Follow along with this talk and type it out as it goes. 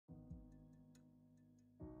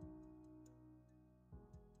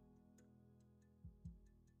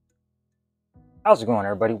How's it going,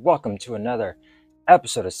 everybody? Welcome to another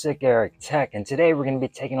episode of Sick Eric Tech, and today we're going to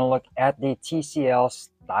be taking a look at the TCL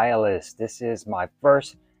Stylus. This is my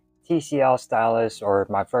first TCL Stylus, or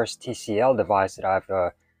my first TCL device that I've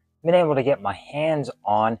been able to get my hands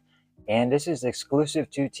on, and this is exclusive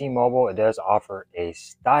to T-Mobile. It does offer a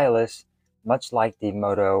stylus, much like the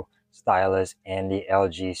Moto Stylus and the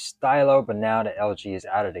LG Stylo, but now the LG is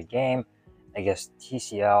out of the game. I guess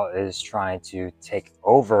TCL is trying to take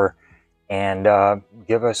over and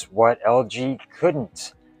give us what LG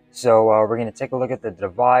couldn't. So we're going to take a look at the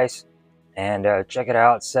device and check it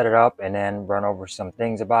out, set it up, and then run over some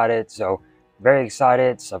things about it. So very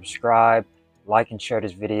excited. Subscribe, like, and share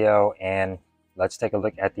this video, and let's take a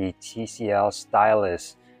look at the TCL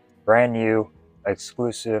Stylus, brand new,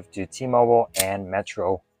 exclusive to T-Mobile and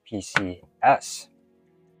Metro PCS.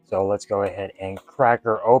 So let's go ahead and crack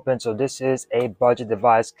her open. So this is a budget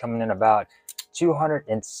device coming in about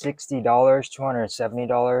 $260,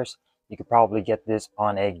 $270. You could probably get this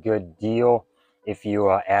on a good deal if you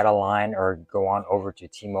add a line or go on over to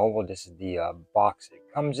T-Mobile. This is the box it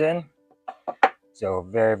comes in. So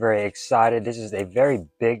very excited. This is a very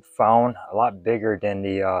big phone, a lot bigger than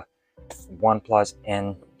the OnePlus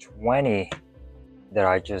N20 that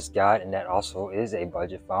I just got, and that also is a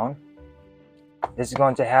budget phone. This is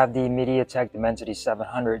going to have the Mediatek Dimensity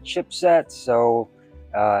 700 chipset, so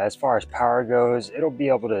as far as power goes, it'll be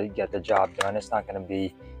able to get the job done. It's not going to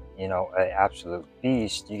be, an absolute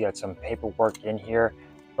beast. You got some paperwork in here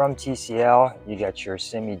from TCL. You got your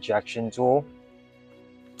SIM ejection tool,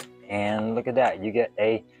 and look at that. You get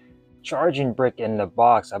a charging brick in the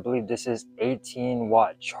box. I believe this is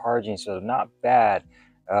 18-watt charging, so not bad,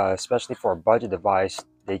 especially for a budget device.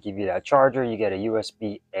 They give you that charger. You get a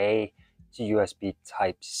USB-A to USB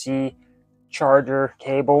Type-C charger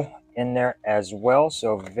cable in there as well,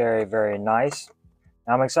 so very nice.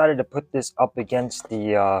 Now I'm excited to put this up against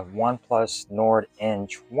the OnePlus Nord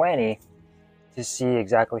N20 to see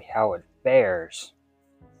exactly how it fares.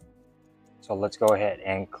 So let's go ahead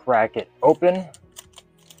and crack it open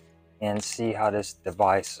and see how this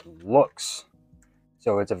device looks.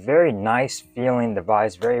 So it's a very nice feeling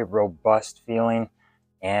device, very robust feeling,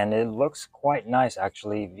 and it looks quite nice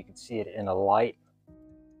actually. If you can see it in the light,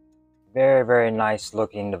 very nice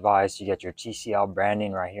looking device. You get your TCL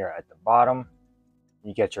branding right here at the bottom.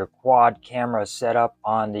 You get your quad camera setup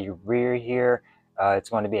on the rear here. It's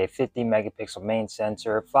going to be a 50 megapixel main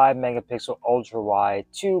sensor, 5 megapixel ultra wide,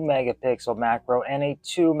 2 megapixel macro, and a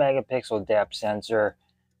 2 megapixel depth sensor,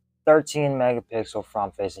 13 megapixel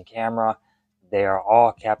front facing camera. They are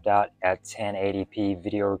all capped out at 1080p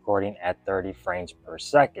video recording at 30 frames per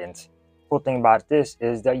second. Cool thing about this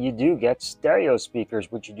is that you do get stereo speakers,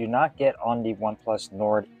 which you do not get on the OnePlus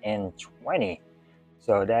Nord N20.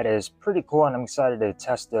 So that is pretty cool, and I'm excited to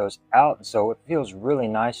test those out. So it feels really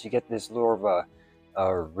nice. You get this little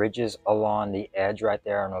of ridges along the edge right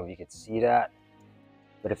there. I don't know if you can see that,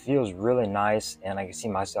 but it feels really nice, and I can see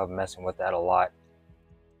myself messing with that a lot.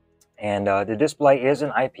 And the display is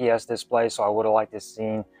an IPS display, so I would have liked to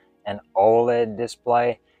see an OLED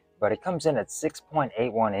display, but it comes in at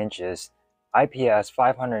 6.81 inches, IPS,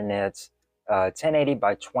 500 nits, 1080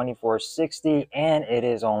 by 2460, and it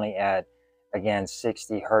is only at, again,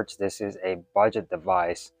 60 hertz. This is a budget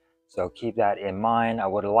device, so keep that in mind. I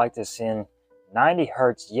would have liked to see 90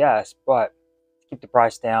 hertz, yes, but to keep the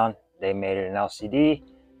price down, they made it an LCD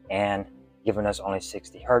and giving us only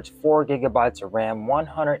 60 hertz, 4 gigabytes of RAM,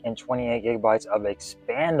 128 gigabytes of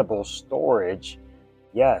expandable storage.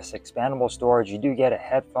 Yes, expandable storage. You do get a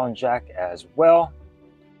headphone jack as well.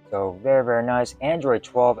 So very nice. Android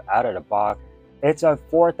 12 out of the box. It's a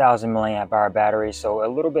 4,000 milliamp hour battery, so a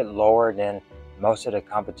little bit lower than most of the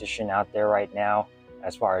competition out there right now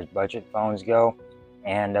as far as budget phones go.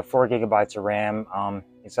 And 4 gigabytes of RAM.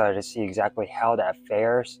 Excited to see exactly how that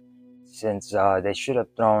fares, since they should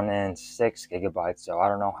have thrown in 6 gigabytes. So I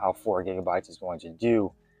don't know how 4 gigabytes is going to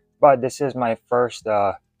do. But this is my first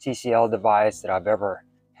TCL device that I've ever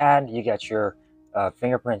had. You get your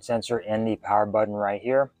fingerprint sensor in the power button right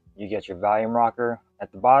here. You get your volume rocker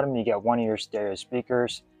at the bottom. You get one of your stereo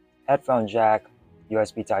speakers, headphone jack,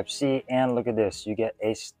 USB Type-C, and look at this, you get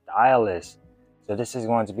a stylus. So this is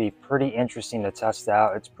going to be pretty interesting to test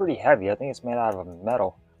out. It's pretty heavy. I think it's made out of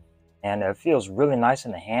metal, and it feels really nice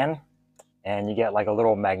in the hand. And you get like a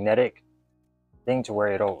little magnetic thing to where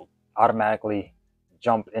it'll automatically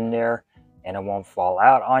jump in there and it won't fall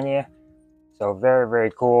out on you. So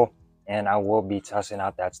very cool. And I will be testing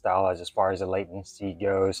out that stylus as far as the latency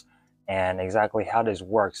goes and exactly how this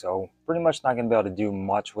works. So pretty much not going to be able to do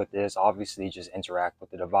much with this. Obviously just interact with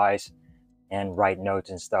the device and write notes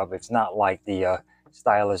and stuff. It's not like the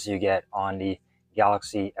stylus you get on the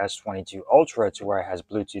Galaxy S22 Ultra to where it has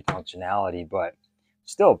Bluetooth functionality, but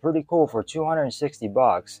still pretty cool for 260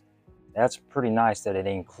 bucks. That's pretty nice that it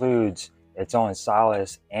includes its own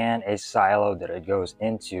stylus and a silo that it goes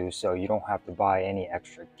into, so you don't have to buy any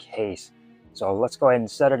extra case. So let's go ahead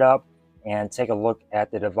and set it up and take a look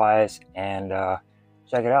at the device and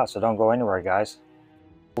check it out. So don't go anywhere, guys.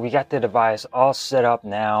 We got the device all set up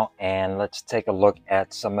now, and let's take a look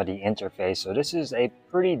at some of the interface. So this is a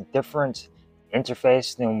pretty different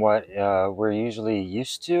interface than what we're usually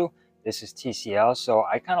used to. This is TCL, so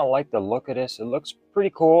I kind of like the look of this. It looks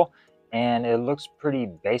pretty cool, and it looks pretty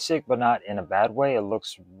basic, but not in a bad way. It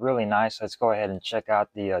looks really nice. Let's go ahead and check out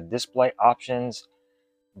the display options.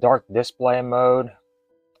 Dark display mode.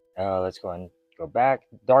 Let's go and go back.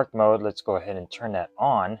 Dark mode, let's go ahead and turn that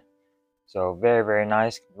on. So very, very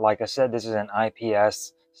nice. Like I said, this is an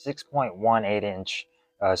IPS 6.18 inch,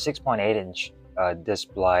 6.8 inch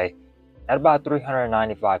display at about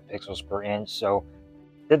 395 pixels per inch. So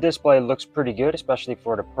the display looks pretty good, especially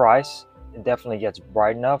for the price. It definitely gets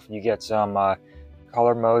bright enough. You get some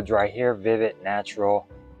color modes right here: vivid, natural,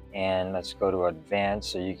 and let's go to advanced.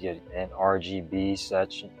 So you get an RGB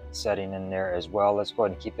setting in there as well. Let's go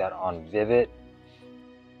ahead and keep that on vivid.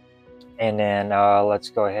 And then let's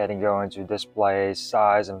go ahead and go into display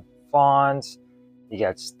size and fonts. You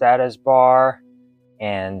got status bar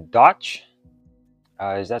and dotch.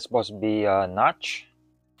 Is that supposed to be notch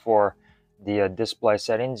for the display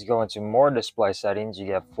settings? Go into more display settings. You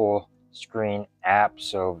get full screen app.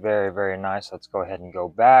 So very, very nice. Let's go ahead and go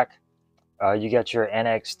back. You get your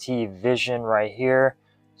NXT vision right here.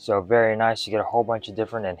 So very nice. You get a whole bunch of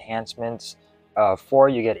different enhancements.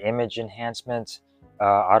 You get image enhancements.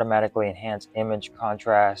 Automatically enhance image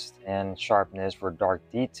contrast and sharpness for dark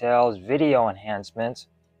details. Video enhancements,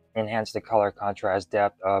 enhance the color contrast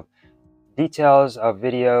depth of details of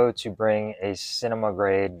video to bring a cinema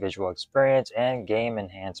grade visual experience, and game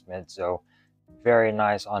enhancement. So very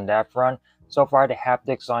nice on that front. So far the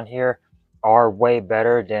haptics on here are way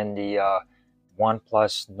better than the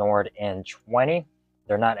OnePlus Nord N20.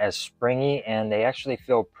 They're not as springy, and they actually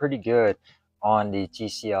feel pretty good on the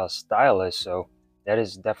TCL Stylus. So that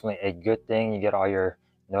is definitely a good thing. You get all your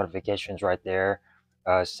notifications right there,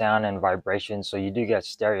 sound and vibration. So you do get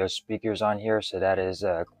stereo speakers on here, so that is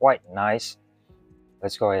quite nice.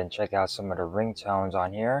 Let's go ahead and check out some of the ringtones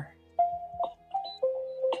on here.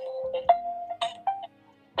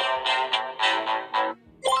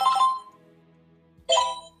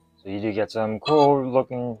 So you do get some cool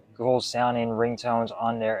looking, cool sounding ringtones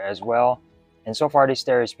on there as well. And so far these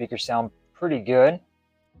stereo speakers sound pretty good.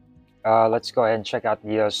 Let's go ahead and check out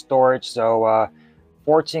the storage. So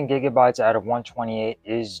 14 gigabytes out of 128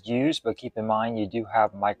 is used, but keep in mind you do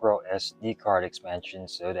have micro SD card expansion,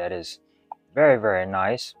 so that is very, very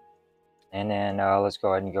nice. And then let's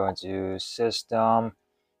go ahead and go into system,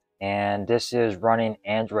 and this is running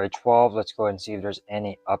Android 12. Let's go ahead and see if there's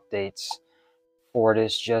any updates for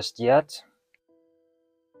this just yet.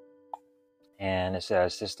 And it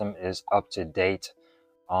says system is up to date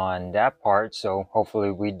on that part, so hopefully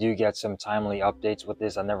we do get some timely updates with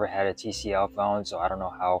this. I never had a TCL phone, so I don't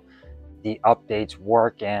know how the updates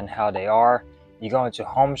work and how they are. You go into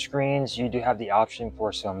home screens, you do have the option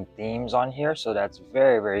for some themes on here, so that's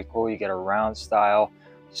very, very cool. You get a round style,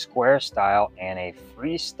 square style, and a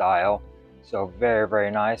free style. So very,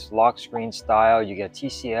 very nice. Lock screen style, you get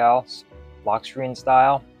TCL lock screen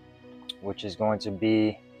style, which is going to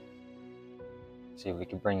be, let's see if we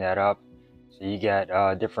can bring that up. So you get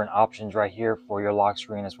different options right here for your lock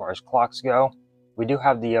screen as far as clocks go. We do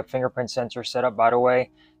have the fingerprint sensor set up, by the way,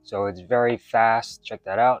 so it's very fast. Check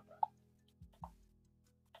that out.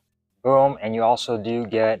 Boom. And you also do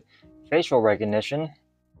get facial recognition,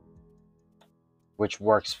 which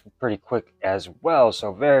works pretty quick as well.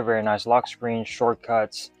 So very, very nice. Lock screen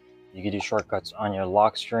shortcuts. You can do shortcuts on your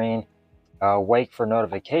lock screen. Wake for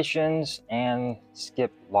notifications, and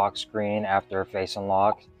skip lock screen after face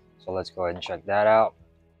unlock. So let's go ahead and check that out.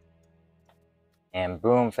 And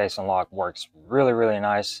boom, face unlock works really, really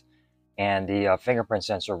nice. And the fingerprint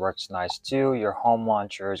sensor works nice too. Your home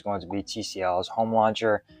launcher is going to be TCL's home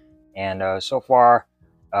launcher. And so far,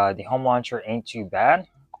 the home launcher ain't too bad.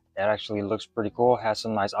 It actually looks pretty cool. It has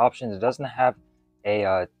some nice options. It doesn't have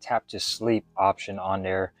a tap to sleep option on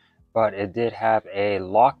there, but it did have a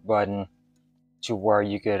lock button to where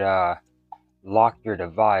you could lock your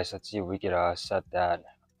device. Let's see if we could set that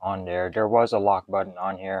on there. There was a lock button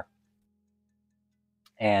on here,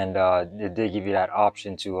 and it did give you that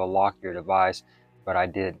option to lock your device, but I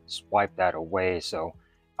did swipe that away, so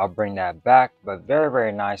I'll bring that back. But very,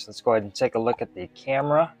 very nice. Let's go ahead and take a look at the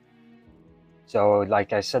camera. So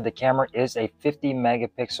like I said, the camera is a 50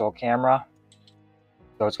 megapixel camera.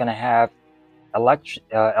 So it's going to have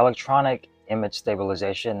electronic image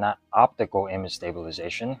stabilization, not optical image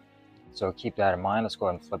stabilization. So keep that in mind. Let's go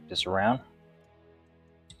ahead and flip this around.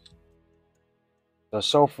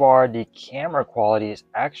 So far the camera quality is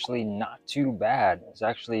actually not too bad. It's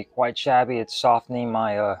actually quite shabby. It's softening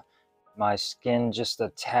my my skin just a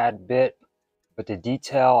tad bit, but the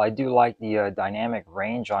detail, I do like the dynamic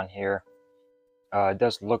range on here. It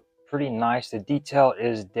does look pretty nice. The detail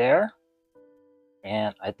is there,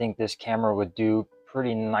 and I think this camera would do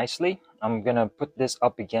pretty nicely. I'm gonna put this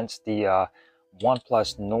up against the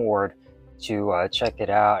OnePlus Nord to check it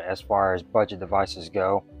out as far as budget devices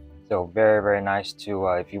go. So very nice to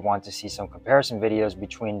if you want to see some comparison videos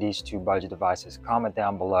between these two budget devices, comment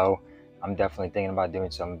down below. I'm definitely thinking about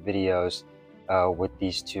doing some videos with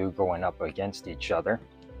these two going up against each other.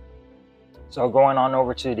 So going on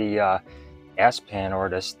over to the S Pen or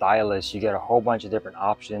the Stylus, you get a whole bunch of different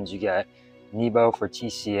options. You get Nebo for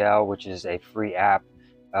TCL, which is a free app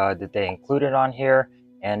that they included on here,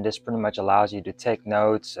 and this pretty much allows you to take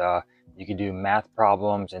notes. You can do math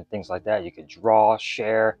problems and things like that. You could draw,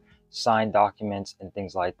 share, sign documents and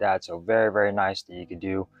things like that. So very nice that you could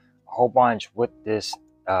do a whole bunch with this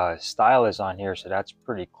stylus on here. So that's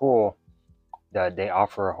pretty cool that they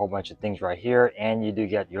offer a whole bunch of things right here, and you do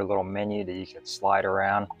get your little menu that you can slide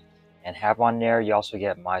around and have on there. You also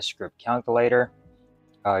get my script calculator.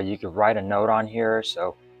 You could write a note on here.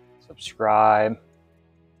 So subscribe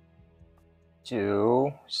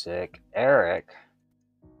to Sick Eric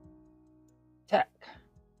Tech.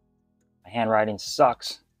 My handwriting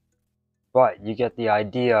sucks, but you get the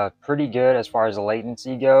idea. Pretty good as far as the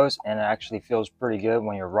latency goes, and it actually feels pretty good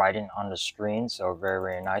when you're writing on the screen. So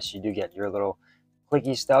very nice. You do get your little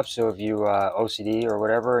clicky stuff. So if you OCD or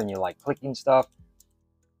whatever and you like clicking stuff,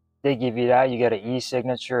 they give you that. You get an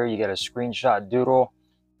e-signature, you get a screenshot doodle,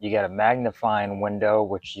 you get a magnifying window,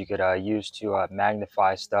 which you could use to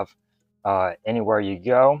magnify stuff anywhere you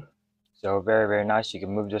go. So very nice. You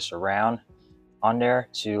can move this around on there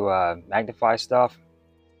to magnify stuff.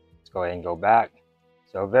 Let's go ahead and go back.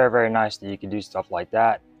 So very nice that you can do stuff like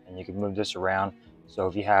that, and you can move this around. So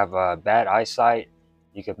if you have bad eyesight,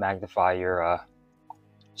 you could magnify your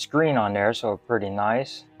screen on there. So pretty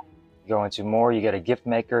nice. Go into more, you get a gift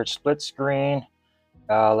maker, split screen.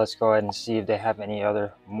 Let's go ahead and see if they have any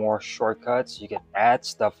other more shortcuts. You can add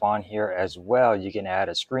stuff on here as well. You can add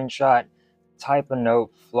a screenshot, type a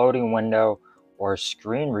note, floating window, or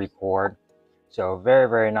screen record. So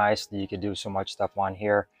very nice that you can do so much stuff on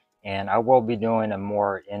here. And I will be doing a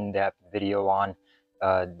more in-depth video on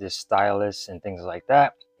this stylus and things like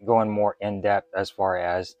that, going more in-depth as far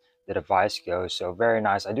as the device goes. So very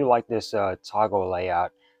nice. I do like this toggle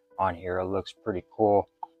layout on here. It looks pretty cool.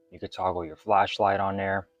 You could toggle your flashlight on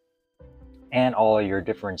there and all of your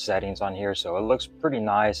different settings on here. So it looks pretty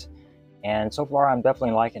nice. And so far I'm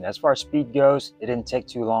definitely liking it. As far as speed goes, it didn't take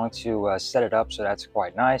too long to set it up. So that's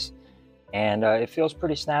quite nice. And it feels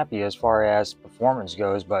pretty snappy as far as performance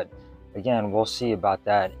goes. But again, we'll see about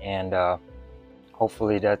that. And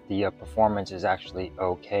hopefully that the performance is actually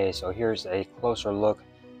okay. So here's a closer look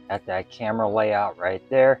at that camera layout right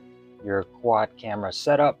there. Your quad camera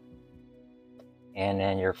setup, and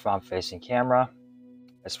then your front-facing camera.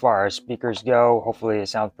 As far as speakers go, hopefully it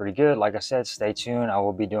sounds pretty good. Like I said, stay tuned. I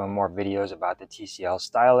will be doing more videos about the TCL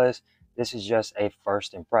Stylus. This is just a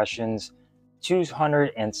first impressions.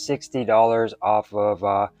 $260 off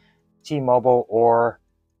of T-Mobile or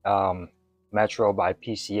Metro by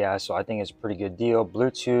PCS. So I think it's a pretty good deal.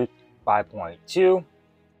 Bluetooth 5.2.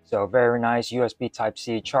 So very nice. USB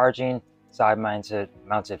Type-C charging. Side mounted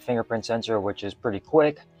fingerprint sensor, which is pretty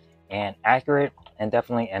quick and accurate, and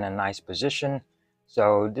definitely in a nice position.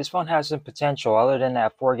 So this phone has some potential other than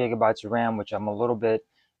that 4 gigabytes of RAM, which I'm a little bit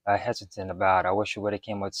hesitant about. I wish it would have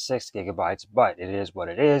came with 6 gigabytes, but it is what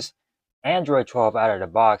it is. Android 12 out of the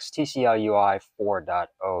box, TCL UI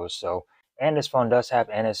 4.0. So, and this phone does have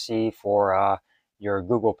NFC for your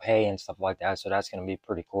Google Pay and stuff like that. So that's going to be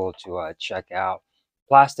pretty cool to check out.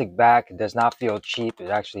 Plastic back, does not feel cheap. It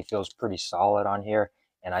actually feels pretty solid on here.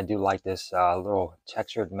 And I do like this little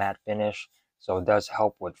textured matte finish. So it does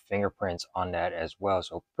help with fingerprints on that as well.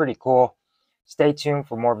 So pretty cool. Stay tuned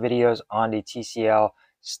for more videos on the TCL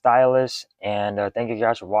Stylus. And thank you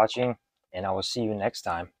guys for watching. And I will see you next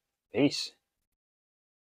time. Peace.